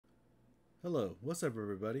Hello, what's up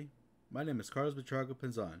everybody? My name is Carlos Buitrago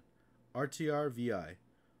Pinzon, RTRVI.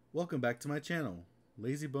 Welcome back to my channel,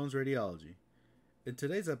 Lazy Bones Radiology. In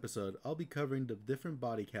today's episode, I'll be covering the different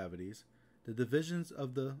body cavities, the divisions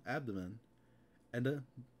of the abdomen, and the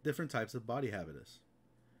different types of body habitus.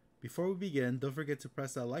 Before we begin, don't forget to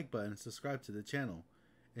press that like button and subscribe to the channel,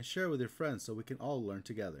 and share with your friends so we can all learn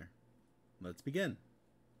together. Let's begin.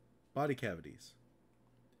 Body cavities.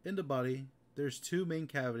 In the body, there's two main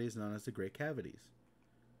cavities known as the great cavities.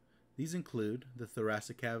 These include the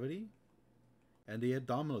thoracic cavity and the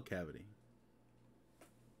abdominal cavity.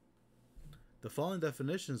 The following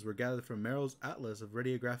definitions were gathered from Merrill's Atlas of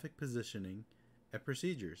Radiographic Positioning and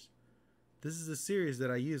Procedures. This is a series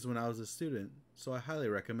that I used when I was a student, so I highly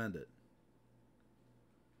recommend it.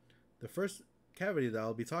 The first cavity that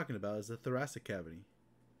I'll be talking about is the thoracic cavity.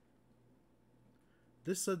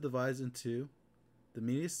 This subdivides into the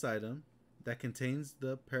mediastinum that contains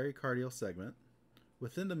the pericardial segment.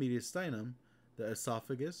 Within the mediastinum, the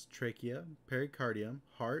esophagus, trachea, pericardium,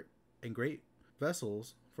 heart, and great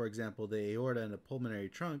vessels, for example the aorta and the pulmonary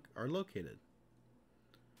trunk, are located.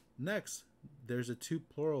 Next, there's the two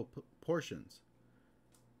pleural portions.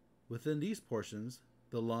 Within these portions,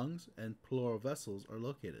 the lungs and pleural vessels are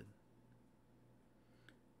located.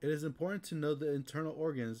 It is important to know the internal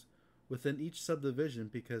organs within each subdivision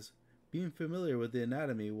because being familiar with the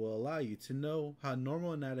anatomy will allow you to know how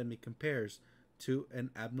normal anatomy compares to an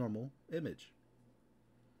abnormal image.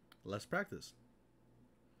 Let's practice.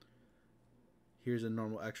 Here's a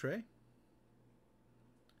normal x-ray.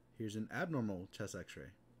 Here's an abnormal chest x-ray.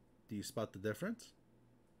 Do you spot the difference?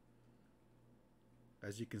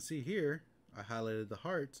 As you can see here, I highlighted the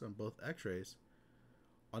hearts on both x-rays.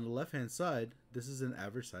 On the left hand side, this is an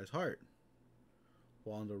average size heart.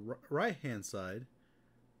 While on the right hand side,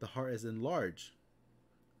 the heart is enlarged.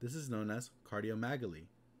 This is known as cardiomegaly.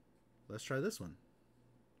 Let's try this one.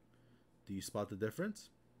 Do you spot the difference?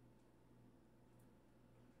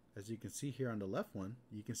 As you can see here on the left one,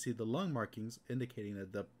 you can see the lung markings indicating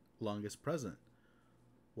that the lung is present.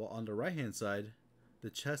 While on the right hand side, the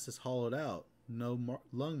chest is hollowed out, no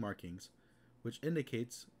lung markings, which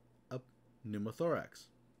indicates a pneumothorax.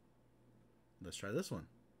 Let's try this one.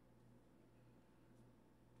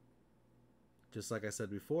 Just like I said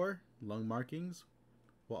before, lung markings,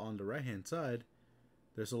 while on the right hand side,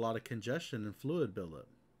 there's a lot of congestion and fluid buildup.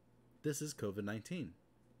 This is COVID-19.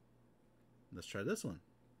 Let's try this one.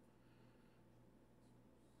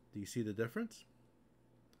 Do you see the difference?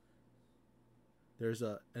 There's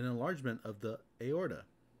an enlargement of the aorta.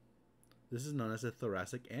 This is known as a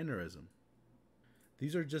thoracic aneurysm.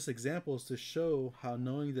 These are just examples to show how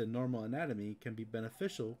knowing the normal anatomy can be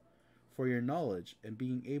beneficial for your knowledge and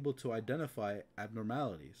being able to identify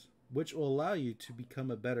abnormalities, which will allow you to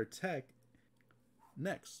become a better tech.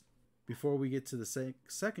 Next, before we get to the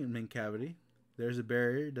second main cavity, there's a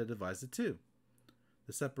barrier that divides the two.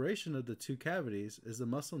 The separation of the two cavities is the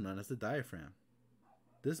muscle known as the diaphragm.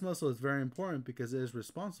 This muscle is very important because it is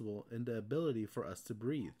responsible in the ability for us to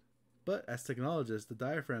breathe. But as technologists, the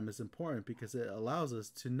diaphragm is important because it allows us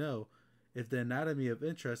to know if the anatomy of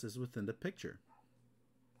interest is within the picture.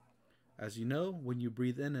 As you know, when you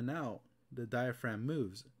breathe in and out, the diaphragm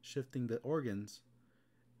moves, shifting the organs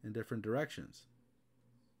in different directions.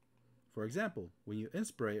 For example, when you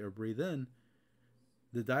inspirate or breathe in,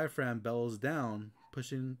 the diaphragm bellows down,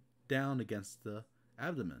 pushing down against the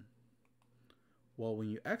abdomen. While when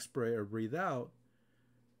you expirate or breathe out,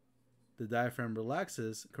 the diaphragm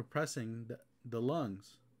relaxes, compressing the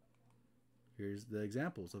lungs. Here's the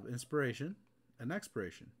examples of inspiration and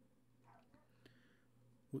expiration.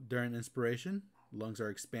 During inspiration, lungs are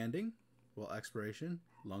expanding, while expiration,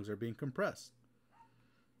 lungs are being compressed.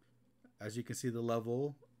 As you can see, the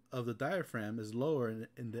level of the diaphragm is lower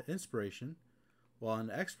in the inspiration, while in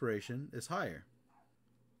the expiration is higher.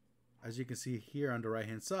 As you can see here on the right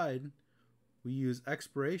hand side, we use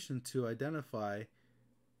expiration to identify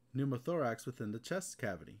pneumothorax within the chest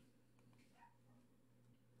cavity.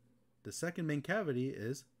 The second main cavity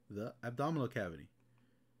is the abdominal cavity.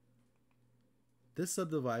 This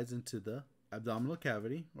subdivides into the abdominal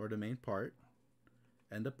cavity, or the main part,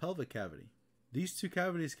 and the pelvic cavity. These two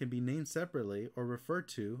cavities can be named separately or referred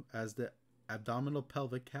to as the abdominal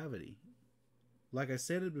pelvic cavity. Like I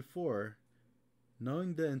stated before,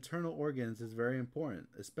 knowing the internal organs is very important,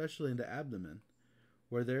 especially in the abdomen,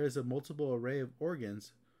 where there is a multiple array of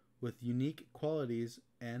organs with unique qualities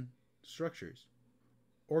and structures.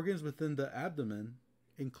 Organs within the abdomen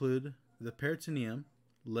include the peritoneum,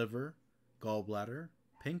 liver, gallbladder,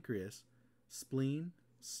 pancreas, spleen,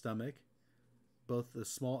 stomach, both the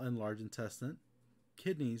small and large intestine,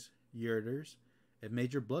 kidneys, ureters, and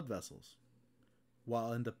major blood vessels.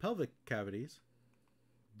 While in the pelvic cavities,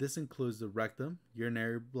 this includes the rectum,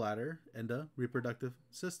 urinary bladder, and the reproductive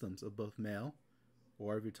systems of both male,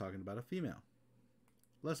 or if you're talking about a female.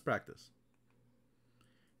 Let's practice.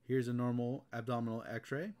 Here's a normal abdominal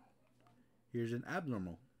x-ray. Here's an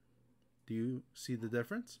abnormal. Do you see the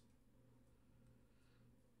difference?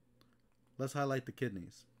 Let's highlight the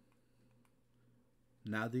kidneys.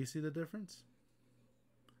 Now do you see the difference?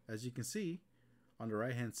 As you can see, on the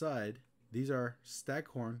right hand side, these are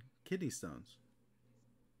staghorn kidney stones.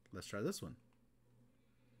 Let's try this one.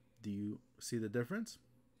 Do you see the difference?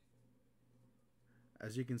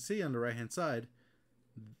 As you can see on the right hand side,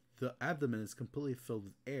 the abdomen is completely filled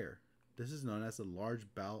with air. This is known as a large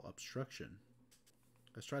bowel obstruction.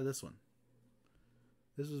 Let's try this one.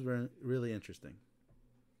 This was really interesting.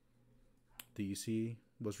 Do you see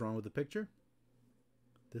what's wrong with the picture?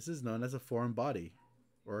 This is known as a foreign body,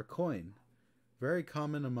 or a coin, very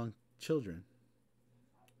common among children.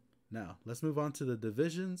 Now, let's move on to the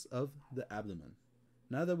divisions of the abdomen.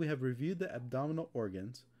 Now that we have reviewed the abdominal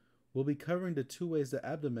organs, we'll be covering the two ways the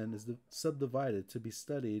abdomen is subdivided to be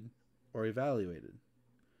studied or evaluated.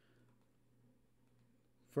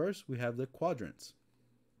 First, we have the quadrants.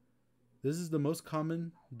 This is the most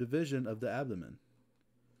common division of the abdomen.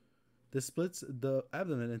 This splits the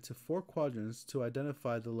abdomen into 4 quadrants to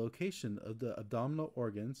identify the location of the abdominal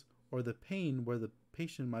organs or the pain where the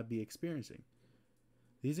patient might be experiencing.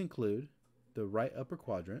 These include the right upper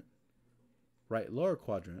quadrant, right lower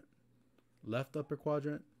quadrant, left upper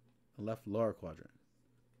quadrant, and left lower quadrant.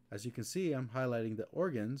 As you can see, I'm highlighting the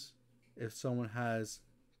organs. If someone has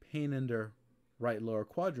pain in their right lower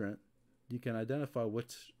quadrant, you can identify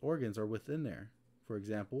which organs are within there. For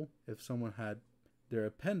example, if someone had their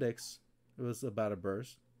appendix, it was about to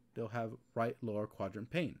burst, they'll have right lower quadrant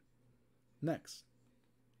pain. Next,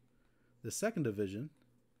 the second division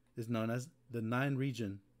is known as the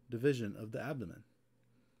 9-region division of the abdomen.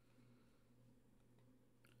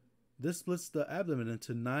 This splits the abdomen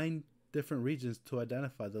into 9 different regions to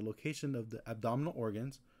identify the location of the abdominal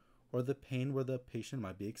organs or the pain where the patient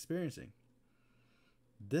might be experiencing.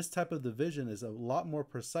 This type of division is a lot more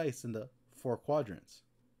precise than the 4 quadrants.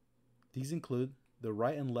 These include the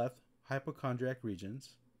right and left hypochondriac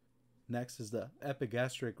regions. Next is the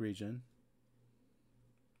epigastric region.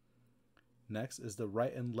 Next is the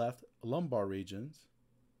right and left lumbar regions.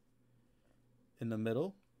 In the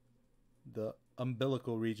middle, the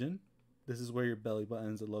umbilical region. This is where your belly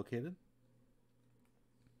buttons are located.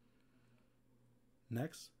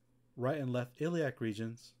 Next, right and left iliac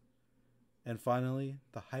regions. And finally,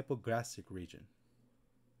 the hypogastric region.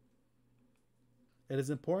 It is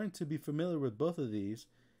important to be familiar with both of these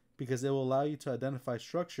because it will allow you to identify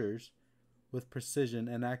structures with precision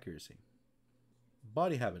and accuracy.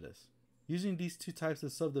 Body habitus. Using these 2 types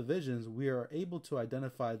of subdivisions, we are able to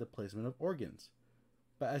identify the placement of organs.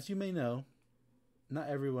 But as you may know, not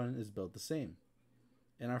everyone is built the same.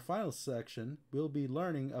 In our final section, we'll be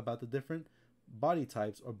learning about the different body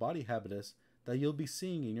types or body habitus that you'll be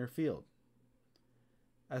seeing in your field.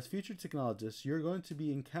 As future technologists, you're going to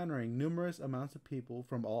be encountering numerous amounts of people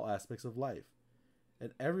from all aspects of life,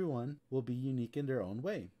 and everyone will be unique in their own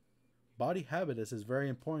way. Body habitus is very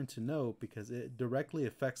important to know because it directly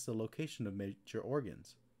affects the location of major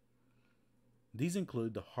organs. These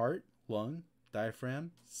include the heart, lung,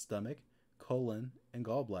 diaphragm, stomach, colon, and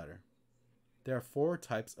gallbladder. There are 4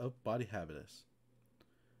 types of body habitus.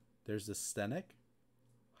 There's the sthenic,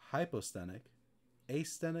 hyposthenic,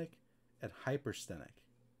 asthenic, and hypersthenic.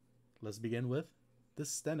 Let's begin with the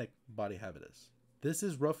sthenic body habitus. This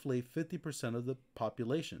is roughly 50% of the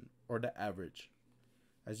population, or the average.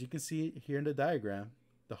 As you can see here in the diagram,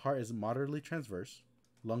 the heart is moderately transverse,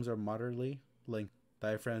 lungs are moderately linked,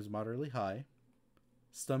 diaphragm is moderately high,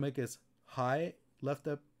 stomach is high left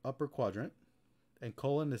upper quadrant, and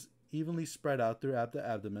colon is evenly spread out throughout the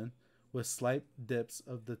abdomen with slight dips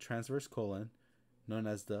of the transverse colon, known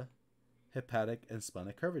as the hepatic and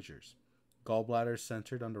splenic curvatures. Gallbladder is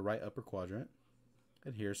centered on the right upper quadrant,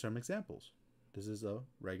 and here are some examples. This is a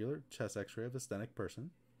regular chest x-ray of a sthenic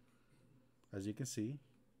person. As you can see,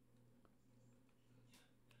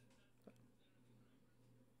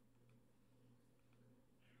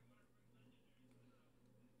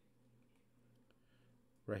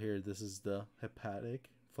 right here, this is the hepatic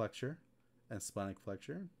flexure and splenic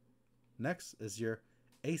flexure. Next is your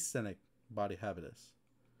asthenic body habitus.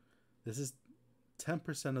 This is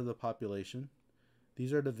 10% of the population.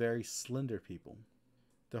 These are the very slender people.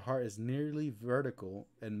 Their heart is nearly vertical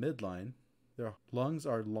and midline. Their lungs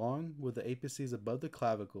are long with the apices above the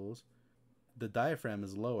clavicles. The diaphragm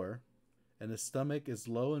is lower, and the stomach is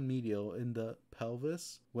low and medial in the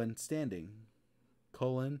pelvis when standing.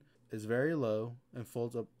 Colon is very low and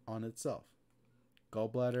folds up on itself.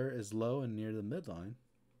 Gallbladder is low and near the midline.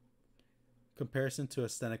 Comparison to a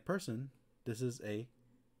stenic person, this is a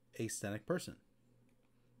astenic person.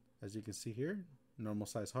 As you can see here, normal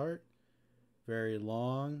size heart, very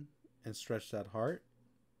long and stretched out heart.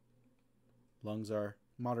 Lungs are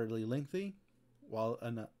moderately lengthy, while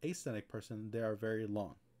an astenic person, they are very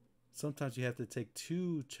long. Sometimes you have to take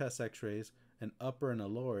 2 chest x-rays, an upper and a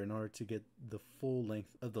lower, in order to get the full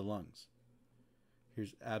length of the lungs.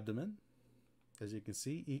 Here's abdomen. As you can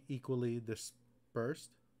see, equally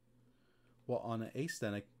dispersed, while on an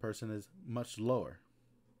astenic person is much lower.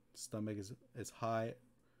 Stomach is high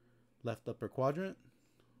left upper quadrant,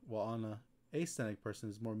 while on an astenic person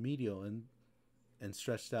is more medial and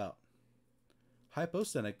stretched out.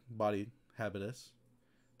 Hypostenic body habitus.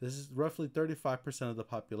 This is roughly 35% of the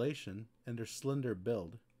population, and their slender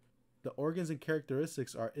build. The organs and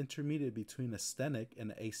characteristics are intermediate between a stenic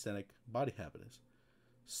and an astenic body habitus,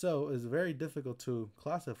 so it's very difficult to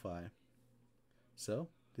classify. So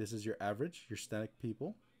this is your average, your stenic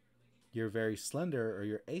people, your very slender or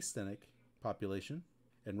your astenic population,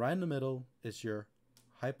 and right in the middle is your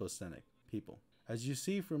hypostenic people. As you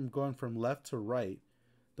see from going from left to right,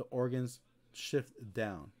 the organs shift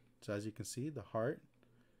down. So as you can see, the heart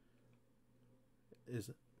is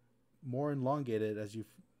more elongated as you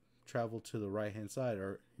travel to the right hand side,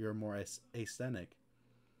 or you're more astenic.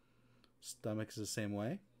 Stomach is the same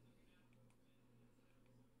way.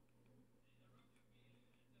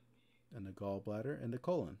 And the gallbladder and the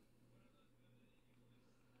colon.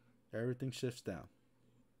 Everything shifts down.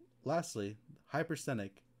 Lastly,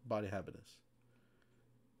 hyperstenic body habitus.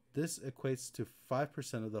 This equates to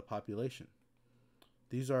 5% of the population.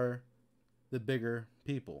 These are the bigger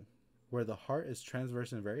people, where the heart is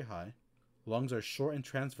transverse and very high, lungs are short and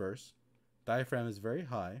transverse, diaphragm is very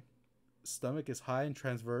high, stomach is high and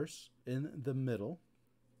transverse in the middle,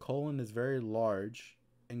 colon is very large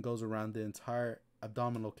and goes around the entire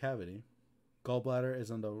abdominal cavity, gallbladder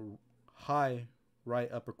is on the high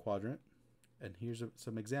right upper quadrant, and here's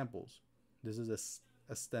some examples. This is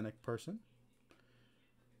a stenic person.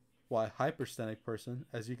 While hyperstenic person,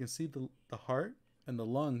 as you can see, the heart and the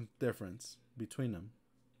lung difference between them.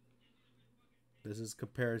 This is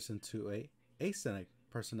comparison to a astenic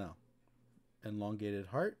personnel. Elongated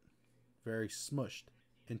heart, very smushed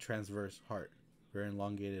and transverse heart. Very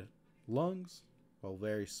elongated lungs, while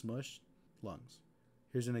very smushed lungs.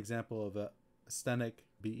 Here's an example of a stenic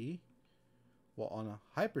BE. While on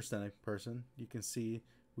a hyperstenic person, you can see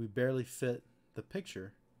we barely fit the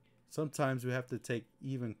picture. Sometimes we have to take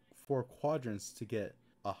even 4 quadrants to get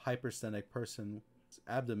a hyperstenic person's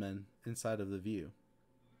abdomen inside of the view.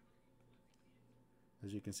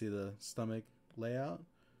 As you can see, the stomach layout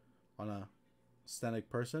on a stenic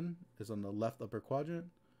person is on the left upper quadrant,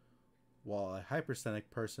 while a hyperstenic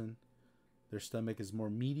person, their stomach is more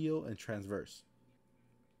medial and transverse.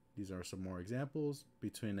 These are some more examples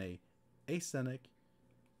between a astenic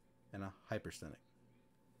and a hyperstenic.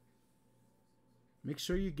 Make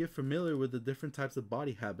sure you get familiar with the different types of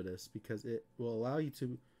body habitus, because it will allow you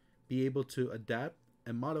to be able to adapt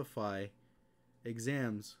and modify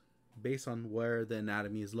exams based on where the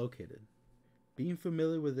anatomy is located. Being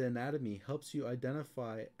familiar with the anatomy helps you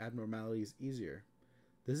identify abnormalities easier.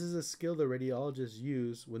 This is a skill that radiologists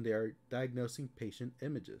use when they are diagnosing patient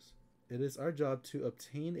images. It is our job to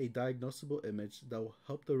obtain a diagnosable image that will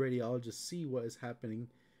help the radiologist see what is happening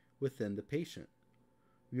within the patient.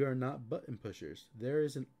 We are not button pushers. There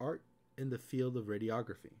is an art in the field of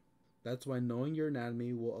radiography. That's why knowing your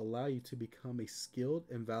anatomy will allow you to become a skilled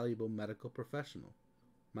and valuable medical professional.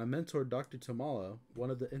 My mentor, Dr. Tamala, one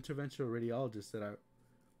of the interventional radiologists that I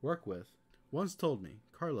work with, once told me,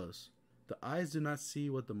 "Carlos, the eyes do not see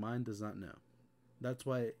what the mind does not know." That's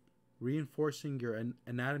why reinforcing your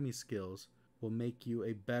anatomy skills will make you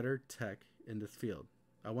a better tech in this field.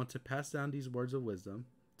 I want to pass down these words of wisdom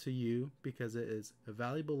to you because it is a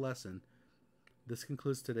valuable lesson. This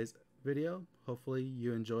concludes today's video. Hopefully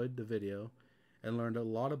you enjoyed the video and learned a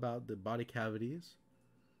lot about the body cavities,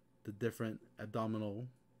 the different abdominal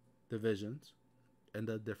divisions, and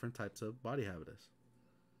the different types of body habitus.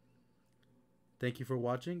 Thank you for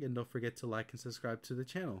watching, and don't forget to like and subscribe to the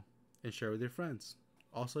channel and share with your friends.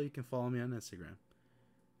 Also, you can follow me on Instagram.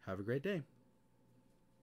 Have a great day.